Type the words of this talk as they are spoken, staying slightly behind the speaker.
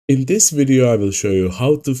In this video I will show you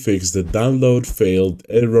how to fix the download failed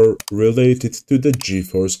error related to the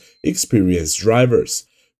GeForce Experience drivers.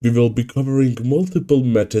 We will be covering multiple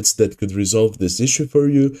methods that could resolve this issue for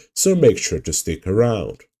you, so make sure to stick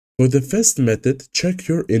around. For the first method, check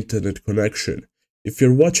your internet connection. If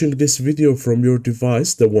you're watching this video from your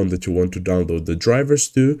device, the one that you want to download the drivers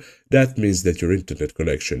to, that means that your internet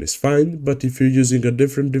connection is fine, but if you're using a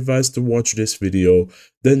different device to watch this video,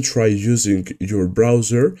 then try using your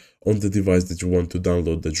browser on the device that you want to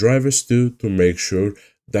download the drivers to make sure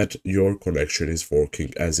that your connection is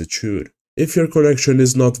working as it should. If your connection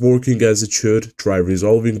is not working as it should, try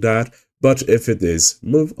resolving that, but if it is,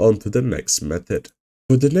 move on to the next method.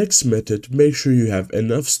 For the next method, make sure you have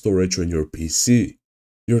enough storage on your PC.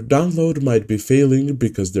 Your download might be failing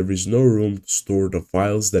because there is no room to store the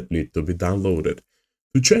files that need to be downloaded.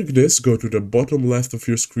 To check this, go to the bottom left of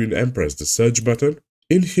your screen and press the search button.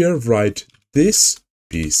 In here, write this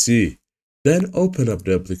PC. Then open up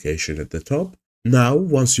the application at the top. Now,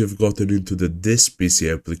 once you've gotten into the This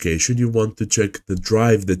PC application, you want to check the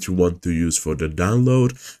drive that you want to use for the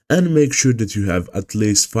download and make sure that you have at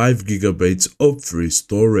least 5 GB of free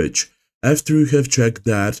storage. After you have checked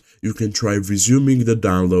that, you can try resuming the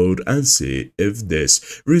download and see if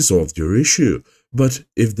this resolved your issue. But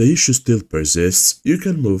if the issue still persists, you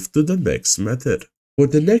can move to the next method. For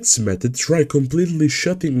the next method, try completely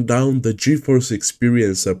shutting down the GeForce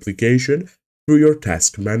Experience application through your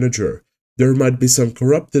task manager. There might be some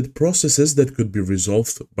corrupted processes that could be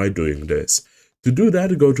resolved by doing this. To do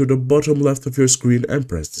that, go to the bottom left of your screen and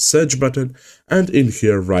press the search button, and in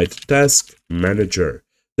here write Task Manager.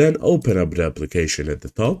 Then open up the application at the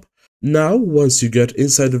top. Now, once you get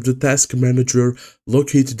inside of the Task Manager,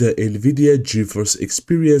 locate the NVIDIA GeForce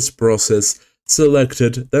Experience process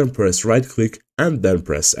selected, then press right click and then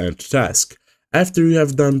press End Task. After you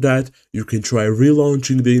have done that, you can try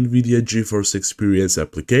relaunching the NVIDIA GeForce Experience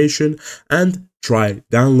application and try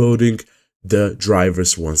downloading the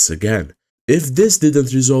drivers once again. If this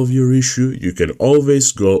didn't resolve your issue, you can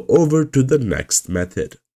always go over to the next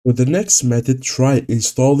method. For the next method, try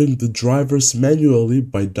installing the drivers manually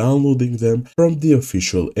by downloading them from the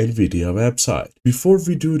official NVIDIA website. Before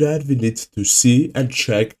we do that, we need to see and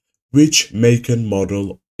check which make and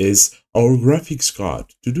model is our graphics card.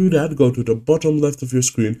 To do that, go to the bottom left of your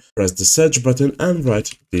screen, press the search button and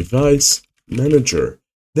write Device Manager.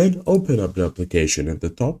 Then open up the application at the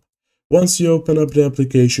top. Once you open up the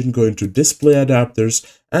application, go into Display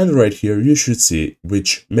Adapters, and right here you should see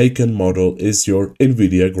which make and model is your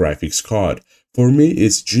NVIDIA graphics card. For me,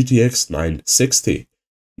 it's GTX 960.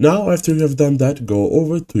 Now, after you have done that, go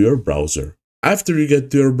over to your browser. After you get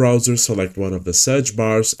to your browser, select one of the search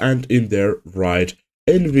bars and in there write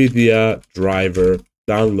NVIDIA driver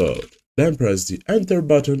download. Then press the enter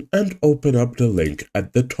button and open up the link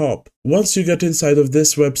at the top. Once you get inside of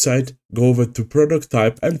this website, go over to product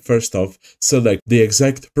type and first off select the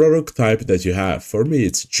exact product type that you have. For me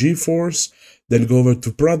it's GeForce. Then go over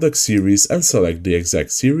to product series and select the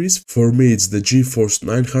exact series. For me it's the GeForce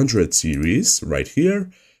 900 series right here.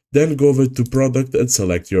 Then go over to product and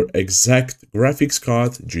select your exact graphics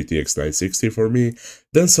card, GTX 960 for me.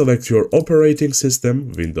 Then select your operating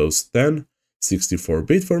system, Windows 10,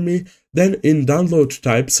 64-bit for me. Then in download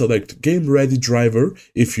type, select Game Ready Driver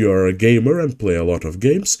if you are a gamer and play a lot of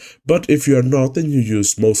games. But if you are not and you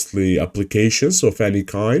use mostly applications of any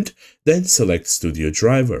kind, then select Studio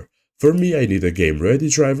Driver. For me, I need a Game Ready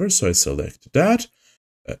Driver, so I select that.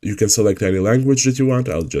 You can select any language that you want,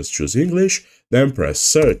 I'll just choose English, then press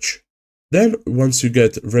search. Then once you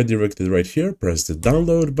get redirected right here, press the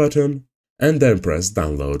download button and then press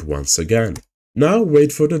download once again. Now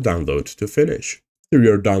wait for the download to finish. After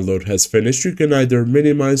your download has finished, you can either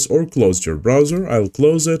minimize or close your browser. I'll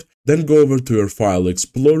close it, then go over to your file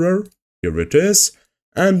explorer, here it is,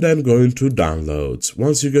 and then go into downloads.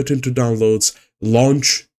 Once you get into downloads,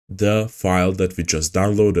 launch the file that we just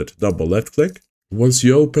downloaded. Double left click. Once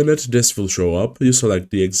you open it, this will show up. You select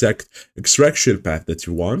the exact extraction path that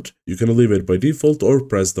you want. You can leave it by default or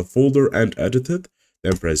press the folder and edit it.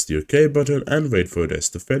 Then press the OK button and wait for this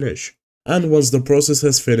to finish. And once the process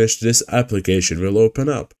has finished, this application will open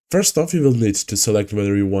up. First off, you will need to select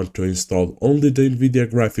whether you want to install only the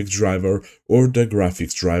NVIDIA graphics driver or the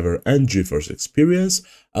graphics driver and GeForce Experience.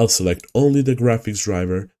 I'll select only the graphics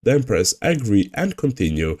driver, then press agree and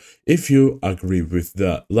continue if you agree with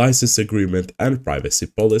the license agreement and privacy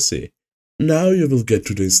policy. Now you will get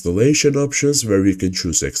to the installation options where you can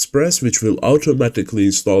choose Express, which will automatically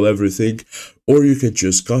install everything, or you can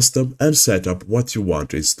choose Custom and set up what you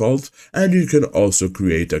want installed, and you can also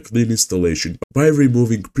create a clean installation by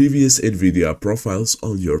removing previous NVIDIA profiles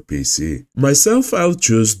on your PC. Myself, I'll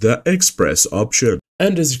choose the Express option.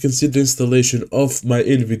 And as you can see, the installation of my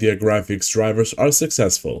NVIDIA graphics drivers are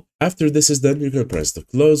successful. After this is done, you can press the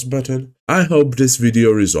close button. I hope this video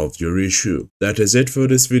resolved your issue. That is it for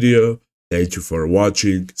this video. Thank you for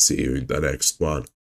watching. See you in the next one.